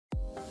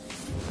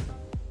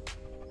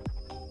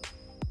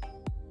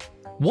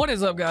What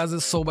is up, guys?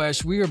 It's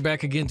Solbash. We are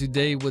back again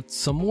today with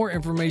some more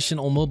information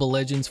on Moba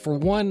Legends. For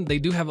one, they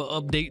do have an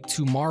update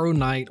tomorrow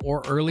night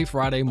or early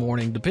Friday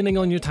morning, depending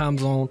on your time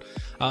zone.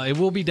 It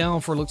will be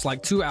down for, looks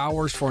like, 2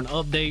 hours for an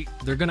update.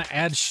 They're going to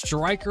add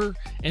Striker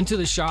into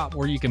the shop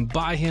where you can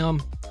buy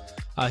him.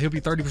 He'll be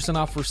 30%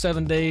 off for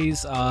 7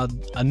 days.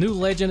 A new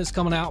legend is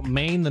coming out,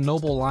 Maine the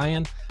Noble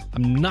Lion.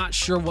 I'm not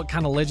sure what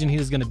kind of legend he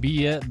is going to be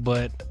yet,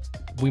 but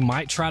we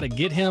might try to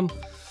get him.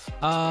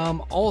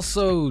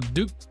 Also,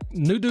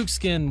 new Duke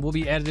skin will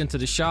be added into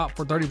the shop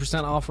for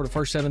 30% off for the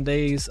first 7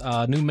 days.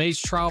 New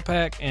Mage trial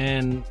pack,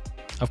 and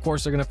of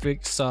course they're going to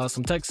fix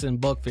some text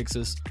and bug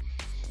fixes.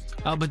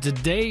 But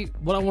today,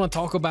 what I want to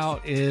talk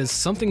about is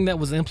something that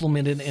was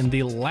implemented in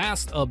the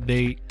last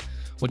update,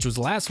 which was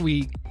last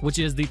week, which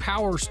is the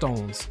Power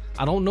Stones.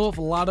 I don't know if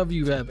a lot of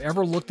you have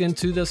ever looked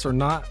into this or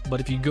not, but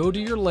if you go to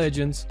your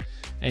legends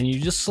and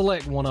you just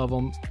select one of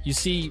them, you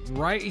see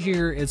right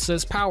here it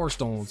says Power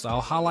Stones.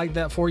 I'll highlight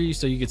that for you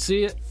so you can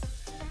see it.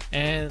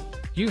 And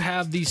you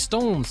have these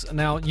stones.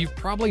 Now, you've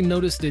probably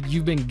noticed that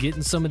you've been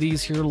getting some of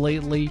these here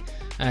lately,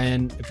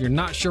 and if you're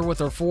not sure what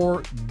they're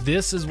for,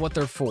 this is what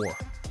they're for.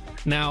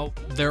 Now,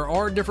 there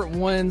are different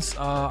ones.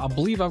 I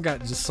believe I've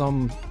got just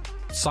some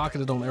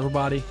socketed on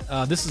everybody.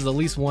 This is the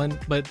least one,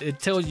 but it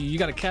tells you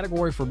got a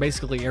category for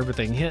basically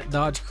everything: hit,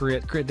 dodge,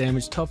 crit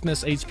damage,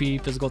 toughness,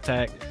 HP, physical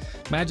attack,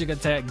 magic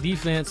attack,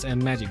 defense,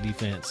 and magic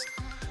defense.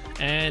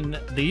 And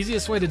the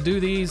easiest way to do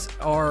these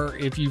are,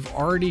 if you've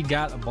already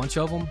got a bunch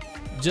of them,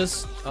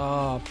 just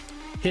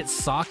hit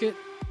socket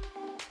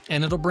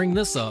and it'll bring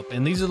this up,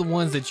 and these are the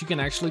ones that you can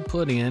actually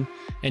put in,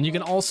 and you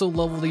can also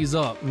level these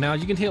up. Now,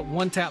 you can hit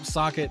one tap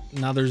socket.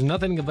 Now, there's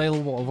nothing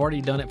available. I've already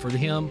done it for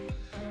him,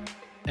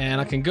 and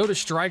I can go to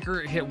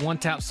Striker, hit one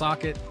tap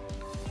socket,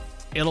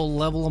 it'll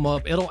level them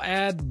up. It'll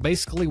add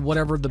basically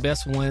whatever the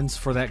best ones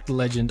for that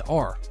legend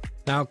are.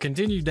 Now,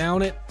 continue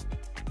down it.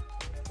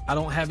 I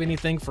don't have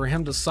anything for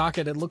him to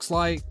socket, it looks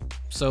like,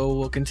 so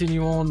we'll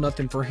continue on.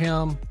 Nothing for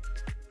him,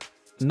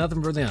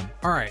 nothing for them.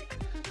 All right,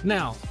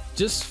 now,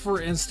 just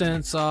for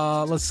instance,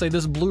 let's say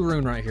this blue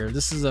rune right here.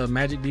 This is a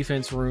magic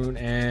defense rune,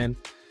 and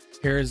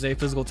here is a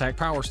physical attack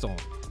power stone.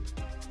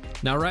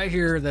 Now, right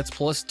here, that's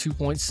plus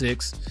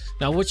 2.6.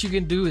 Now, what you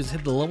can do is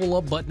hit the level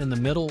up button in the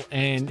middle,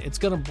 and it's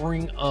going to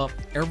bring up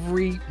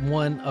every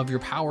one of your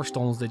power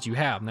stones that you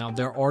have. Now,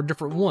 there are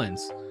different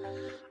ones,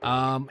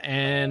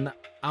 and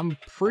I'm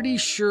pretty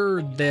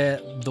sure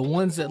that the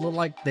ones that look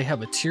like they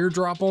have a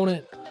teardrop on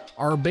it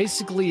are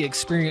basically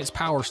experienced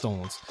power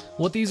stones.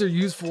 What these are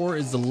used for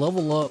is to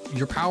level up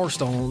your power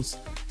stones,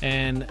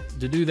 and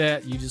to do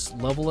that, you just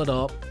level it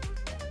up,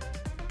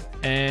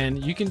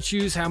 and you can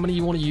choose how many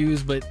you want to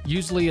use, but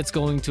usually it's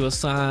going to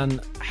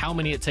assign how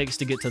many it takes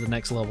to get to the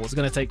next level. It's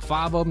going to take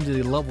 5 of them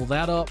to level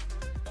that up,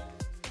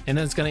 and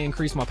then it's going to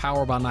increase my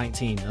power by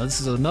 19. Now, this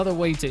is another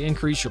way to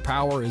increase your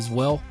power as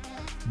well,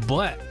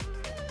 but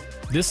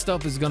this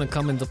stuff is going to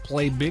come into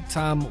play big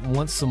time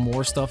once some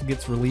more stuff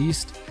gets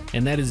released,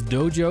 and that is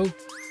Dojo.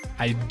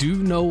 I do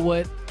know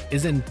what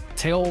is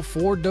entailed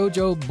for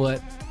Dojo,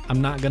 but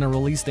I'm not going to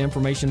release the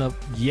information of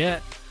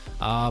yet.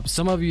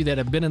 Some of you that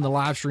have been in the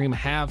live stream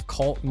have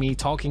caught me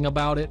talking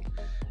about it,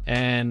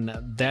 and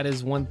that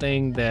is one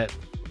thing that,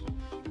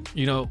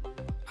 you know,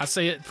 I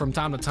say it from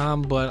time to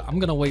time, but I'm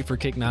going to wait for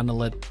Kick9 to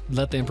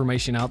let the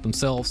information out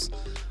themselves.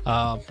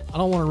 I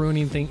don't want to ruin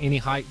any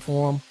hype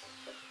for them.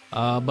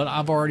 But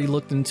I've already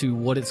looked into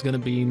what it's going to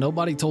be.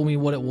 Nobody told me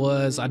what it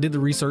was. I did the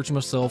research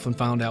myself and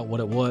found out what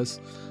it was.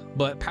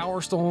 But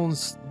Power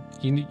Stones,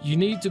 you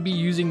need to be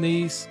using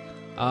these.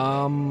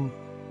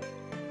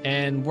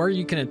 And where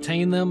you can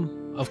attain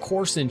them, of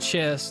course, in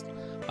chests.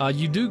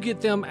 You do get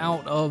them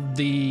out of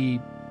the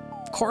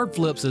card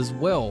flips as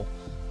well.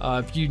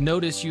 If you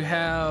notice, you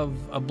have,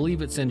 I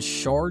believe it's in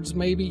shards,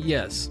 maybe.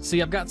 Yes.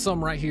 See, I've got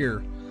some right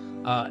here.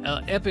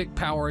 Epic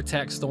power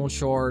attack stone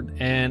shard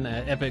and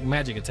epic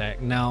magic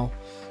attack. Now,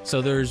 so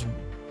there's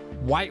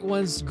white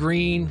ones,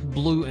 green,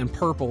 blue, and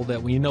purple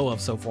that we know of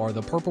so far.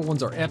 The purple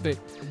ones are epic,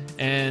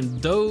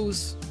 and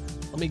those,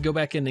 let me go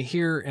back into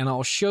here and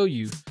I'll show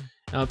you.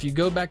 Now, if you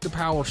go back to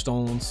power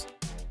stones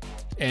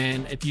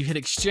and if you hit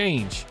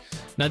exchange,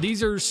 now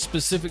these are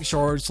specific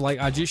shards like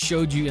I just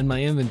showed you in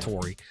my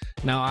inventory.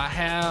 Now, I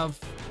have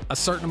a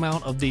certain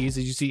amount of these,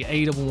 as you see,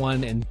 8 of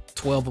one and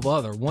 12 of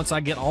other. Once I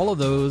get all of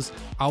those,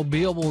 I'll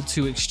be able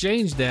to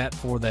exchange that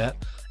for that.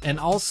 And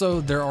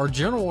also, there are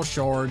general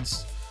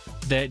shards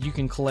that you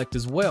can collect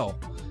as well.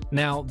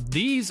 Now,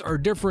 these are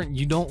different.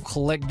 You don't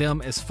collect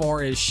them as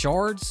far as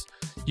shards.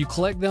 You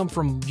collect them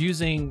from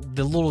using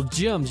the little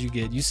gems you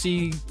get. You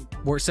see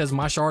where it says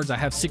my shards? I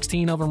have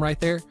 16 of them right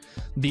there.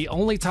 The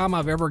only time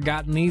I've ever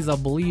gotten these, I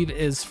believe,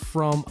 is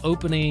from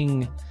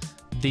opening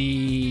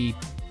these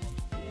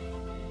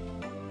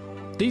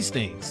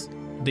things,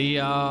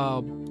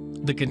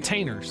 the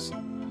containers.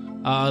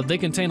 They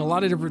contain a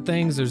lot of different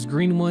things. There's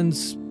green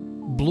ones,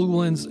 blue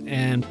ones,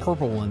 and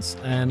purple ones,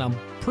 and I'm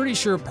pretty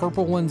sure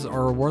purple ones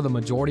are where the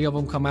majority of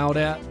them come out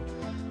at.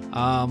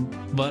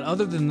 But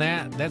other than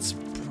that, that's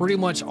pretty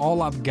much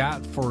all I've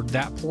got for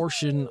that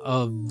portion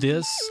of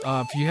this.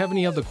 If you have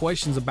any other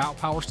questions about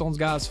Power Stones,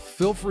 guys,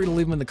 feel free to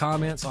leave them in the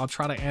comments. I'll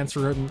try to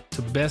answer them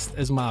to best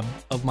as my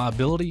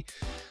ability.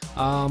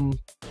 And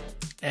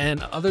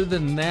other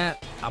than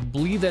that, I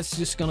believe that's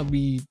just going to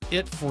be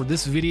it for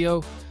this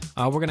video.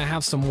 We're going to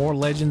have some more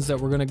legends that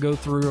we're going to go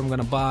through. I'm going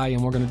to buy,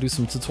 and we're going to do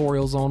some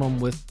tutorials on them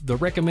with the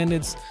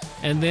recommendeds,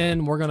 and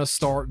then we're going to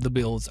start the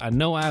builds. I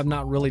know I have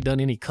not really done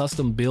any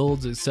custom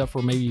builds except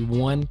for maybe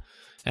one,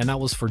 and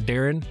that was for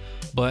Darren,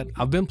 but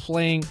I've been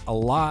playing a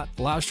lot,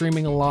 live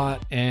streaming a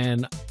lot,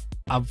 and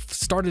I've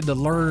started to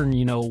learn,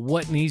 you know,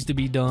 what needs to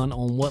be done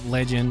on what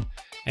legend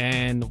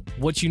and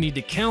what you need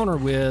to counter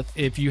with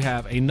if you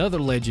have another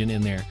legend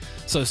in there.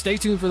 So stay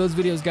tuned for those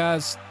videos,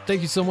 guys.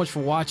 Thank you so much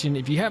for watching.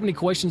 If you have any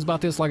questions about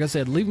this, like I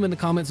said, leave them in the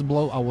comments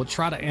below. I will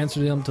try to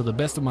answer them to the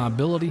best of my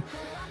ability.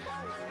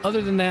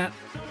 Other than that,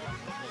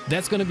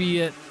 that's going to be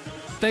it.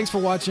 Thanks for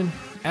watching.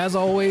 As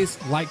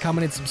always, like,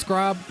 comment, and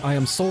subscribe. I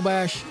am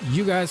Solbash.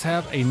 You guys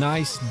have a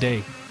nice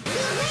day.